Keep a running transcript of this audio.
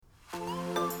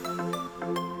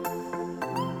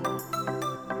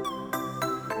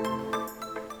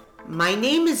My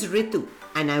name is Ritu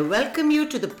and I welcome you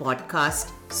to the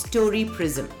podcast Story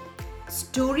Prism.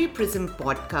 Story Prism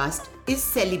podcast is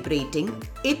celebrating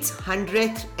its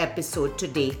 100th episode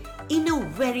today in a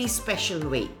very special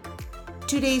way.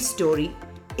 Today's story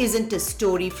isn't a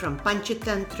story from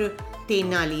Panchatantra,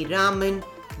 Tenali Raman,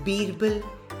 Birbal.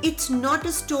 It's not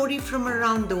a story from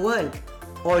around the world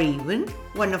or even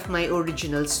one of my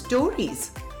original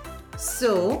stories.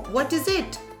 So, what is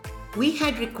it? We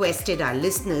had requested our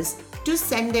listeners to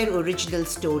send their original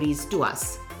stories to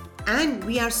us, and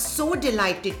we are so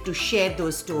delighted to share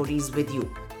those stories with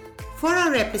you. For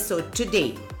our episode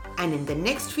today and in the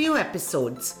next few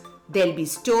episodes, there'll be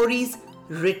stories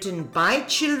written by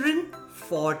children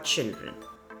for children.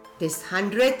 This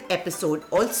 100th episode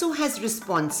also has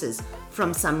responses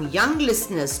from some young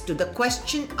listeners to the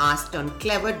question asked on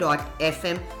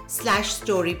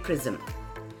clever.fm/storyprism.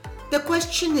 The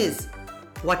question is,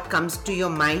 what comes to your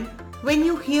mind when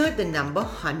you hear the number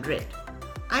 100?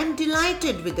 I'm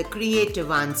delighted with the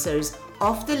creative answers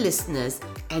of the listeners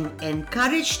and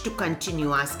encouraged to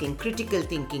continue asking critical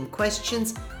thinking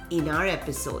questions in our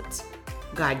episodes.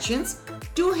 Guardians,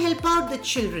 do help out the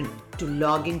children to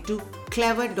log into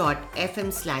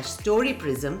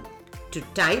clever.fm/storyprism to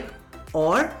type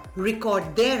or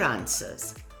record their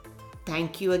answers.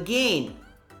 Thank you again.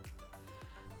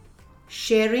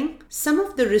 Sharing some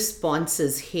of the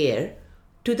responses here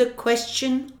to the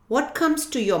question, what comes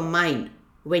to your mind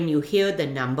when you hear the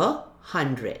number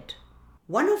 100?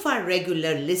 One of our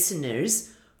regular listeners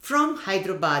from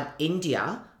Hyderabad,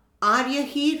 India,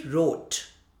 Aryahi,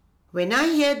 wrote, when I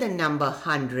hear the number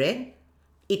 100,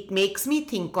 it makes me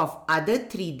think of other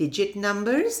 3-digit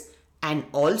numbers and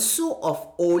also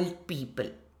of old people.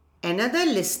 Another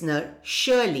listener,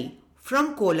 Shirley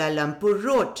from Kuala Lumpur,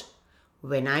 wrote,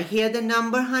 when I hear the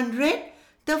number 100,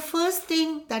 the first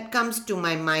thing that comes to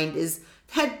my mind is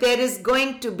that there is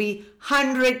going to be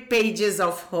 100 pages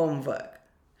of homework.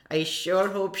 I sure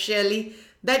hope, Shirley,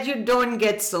 that you don't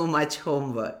get so much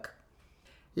homework.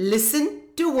 Listen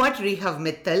to what Rihav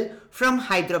Mittal from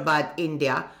Hyderabad,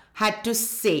 India had to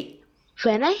say.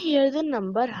 When I hear the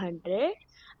number 100,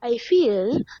 I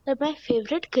feel that my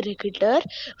favorite cricketer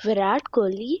Virat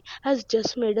Kohli has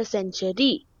just made a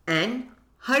century. And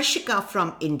Harshika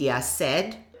from India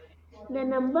said, the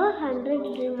number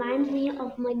 100 reminds me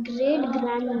of my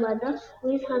great-grandmother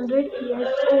who is 100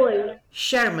 years old.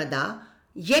 Sharmada,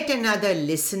 yet another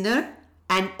listener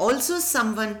and also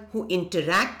someone who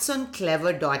interacts on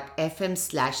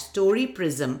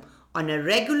clever.fm/storyprism on a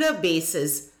regular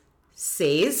basis,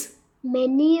 says,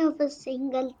 many of a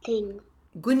single thing.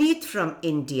 Guneet from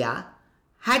India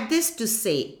had this to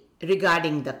say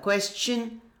regarding the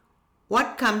question,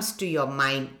 what comes to your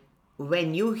mind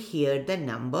when you hear the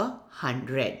number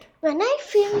 100? When I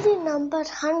feel the number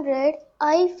 100,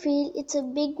 I feel it's a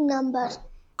big number.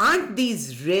 Aren't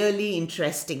these really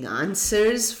interesting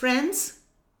answers, friends?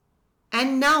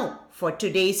 And now for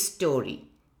today's story.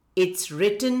 It's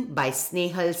written by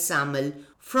Snehal Samal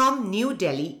from New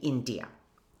Delhi, India.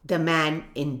 The Man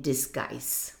in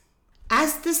Disguise.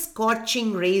 As the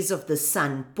scorching rays of the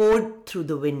sun poured through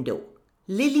the window,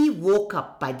 Lily woke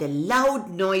up by the loud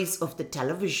noise of the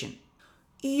television.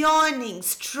 Yawning,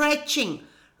 stretching,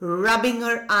 rubbing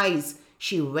her eyes,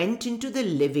 she went into the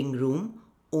living room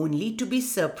only to be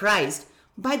surprised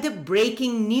by the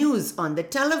breaking news on the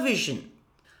television.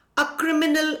 A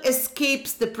criminal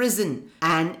escapes the prison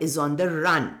and is on the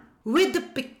run, with the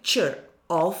picture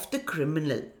of the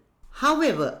criminal.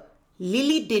 However,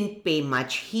 Lily didn't pay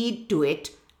much heed to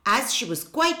it as she was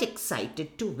quite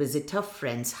excited to visit her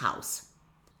friend's house.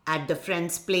 At the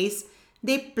friend's place,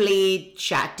 they played,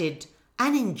 chatted,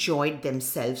 and enjoyed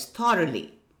themselves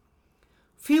thoroughly.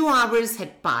 Few hours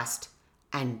had passed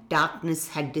and darkness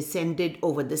had descended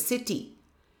over the city.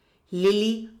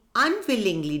 Lily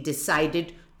unwillingly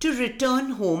decided to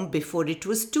return home before it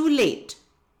was too late.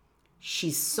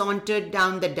 She sauntered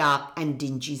down the dark and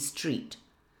dingy street.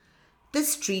 The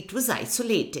street was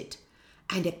isolated,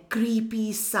 and a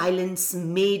creepy silence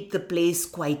made the place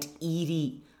quite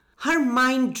eerie. Her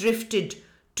mind drifted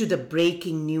to the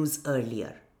breaking news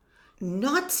earlier.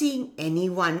 Not seeing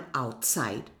anyone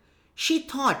outside, she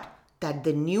thought that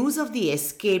the news of the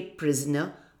escaped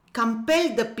prisoner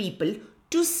compelled the people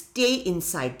to stay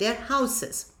inside their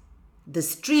houses. The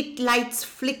street lights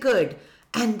flickered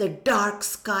and the dark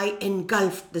sky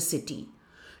engulfed the city.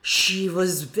 She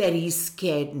was very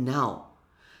scared now.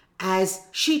 As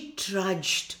she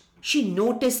trudged, she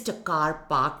noticed a car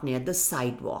parked near the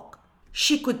sidewalk.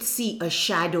 She could see a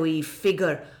shadowy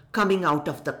figure coming out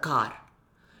of the car.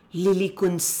 Lily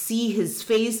couldn't see his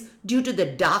face due to the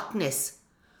darkness,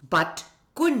 but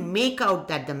could make out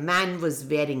that the man was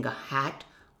wearing a hat,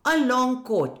 a long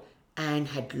coat, and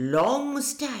had long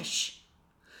mustache.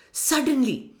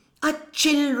 Suddenly, a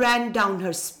chill ran down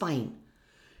her spine.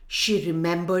 She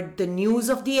remembered the news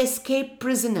of the escaped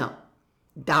prisoner.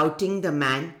 Doubting the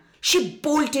man, she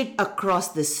bolted across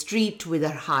the street with her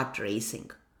heart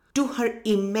racing. To her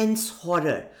immense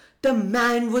horror, the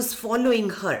man was following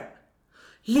her.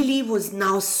 Lily was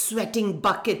now sweating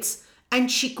buckets and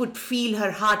she could feel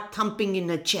her heart thumping in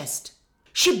her chest.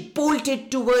 She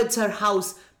bolted towards her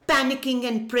house, panicking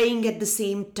and praying at the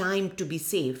same time to be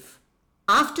safe.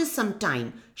 After some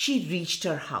time, she reached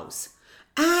her house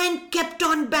and kept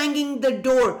on banging the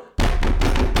door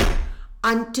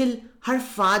until her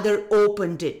father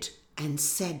opened it and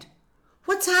said,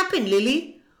 "What's happened,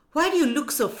 Lily? Why do you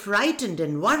look so frightened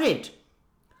and worried?"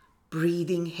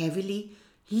 Breathing heavily,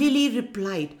 Lily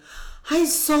replied, "I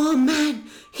saw a man.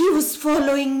 He was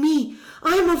following me.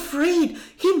 I'm afraid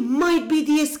he might be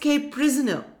the escaped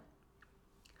prisoner."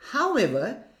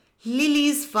 However,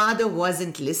 Lily's father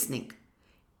wasn't listening.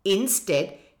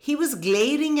 Instead, he was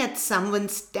glaring at someone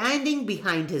standing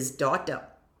behind his daughter.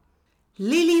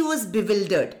 Lily was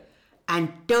bewildered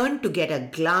and turned to get a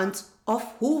glance of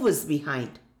who was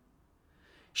behind.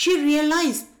 She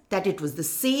realized that it was the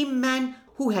same man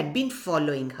who had been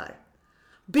following her.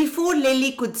 Before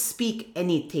Lily could speak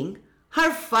anything,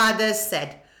 her father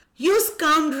said, "You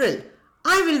scoundrel!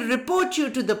 I will report you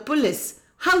to the police.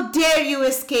 How dare you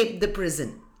escape the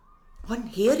prison?" On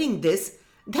hearing this,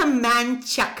 the man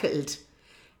chuckled.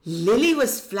 Lily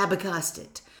was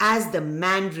flabbergasted as the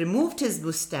man removed his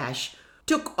mustache,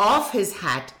 took off his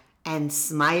hat, and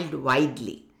smiled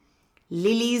widely.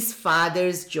 Lily's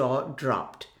father's jaw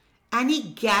dropped, and he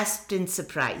gasped in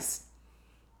surprise.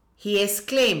 He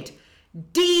exclaimed,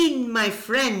 "Dean, my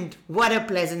friend, what a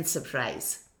pleasant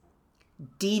surprise."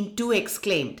 Dean too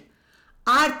exclaimed,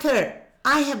 "Arthur,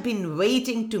 I have been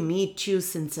waiting to meet you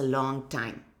since a long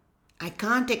time. I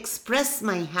can't express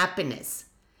my happiness."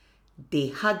 They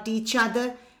hugged each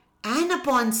other, and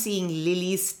upon seeing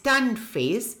Lily's stunned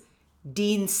face,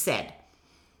 Dean said,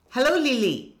 "Hello,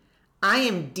 Lily. I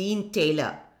am Dean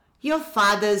Taylor, your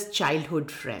father's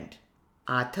childhood friend."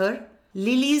 "Arthur,"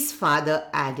 Lily's father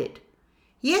added.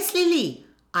 "Yes, Lily,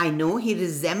 I know he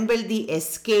resembled the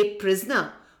escaped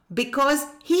prisoner because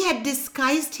he had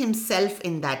disguised himself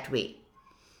in that way.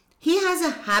 He has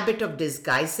a habit of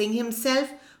disguising himself,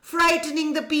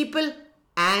 frightening the people,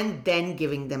 and then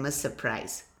giving them a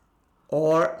surprise.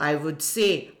 Or I would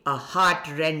say a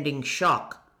heart-rending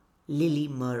shock," Lily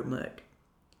murmured.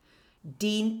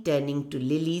 Dean, turning to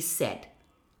Lily, said,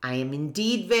 "I am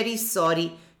indeed very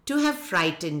sorry to have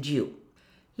frightened you."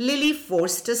 Lily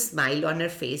forced a smile on her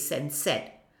face and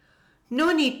said,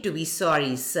 "No need to be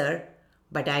sorry, sir,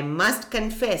 but I must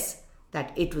confess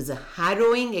that it was a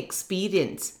harrowing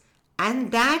experience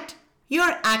and that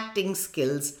your acting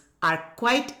skills are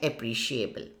quite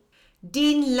appreciable."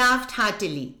 Dean laughed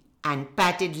heartily and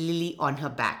patted Lily on her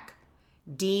back.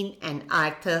 Dean and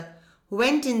Arthur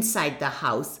went inside the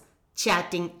house,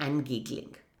 chatting and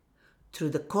giggling.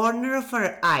 Through the corner of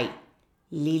her eye,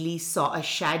 Lily saw a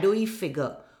shadowy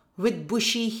figure with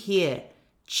bushy hair,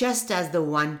 just as the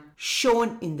one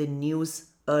shown in the news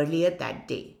earlier that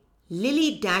day.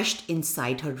 Lily dashed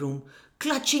inside her room,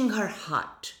 clutching her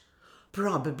heart.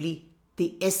 Probably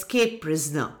the escaped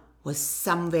prisoner was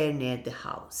somewhere near the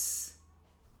house.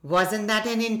 Wasn't that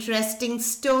an interesting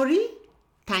story?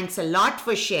 Thanks a lot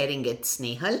for sharing it,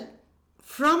 Snehal.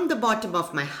 From the bottom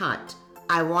of my heart,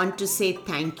 I want to say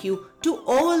thank you to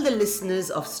all the listeners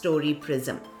of Story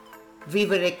Prism. We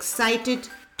were excited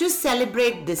to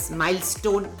celebrate this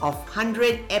milestone of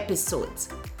 100 episodes,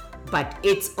 but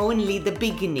it's only the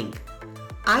beginning.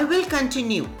 I will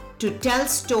continue to tell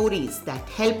stories that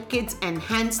help kids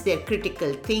enhance their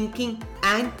critical thinking,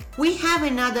 and we have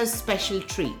another special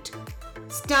treat.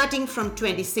 Starting from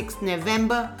 26th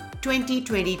November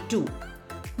 2022,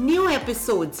 new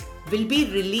episodes will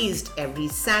be released every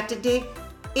Saturday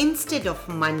instead of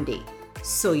Monday,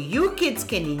 so you kids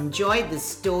can enjoy the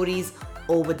stories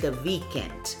over the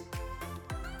weekend.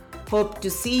 Hope to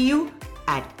see you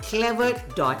at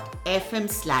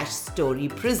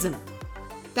clever.fm/storyprism.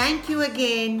 Thank you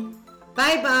again.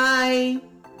 Bye bye.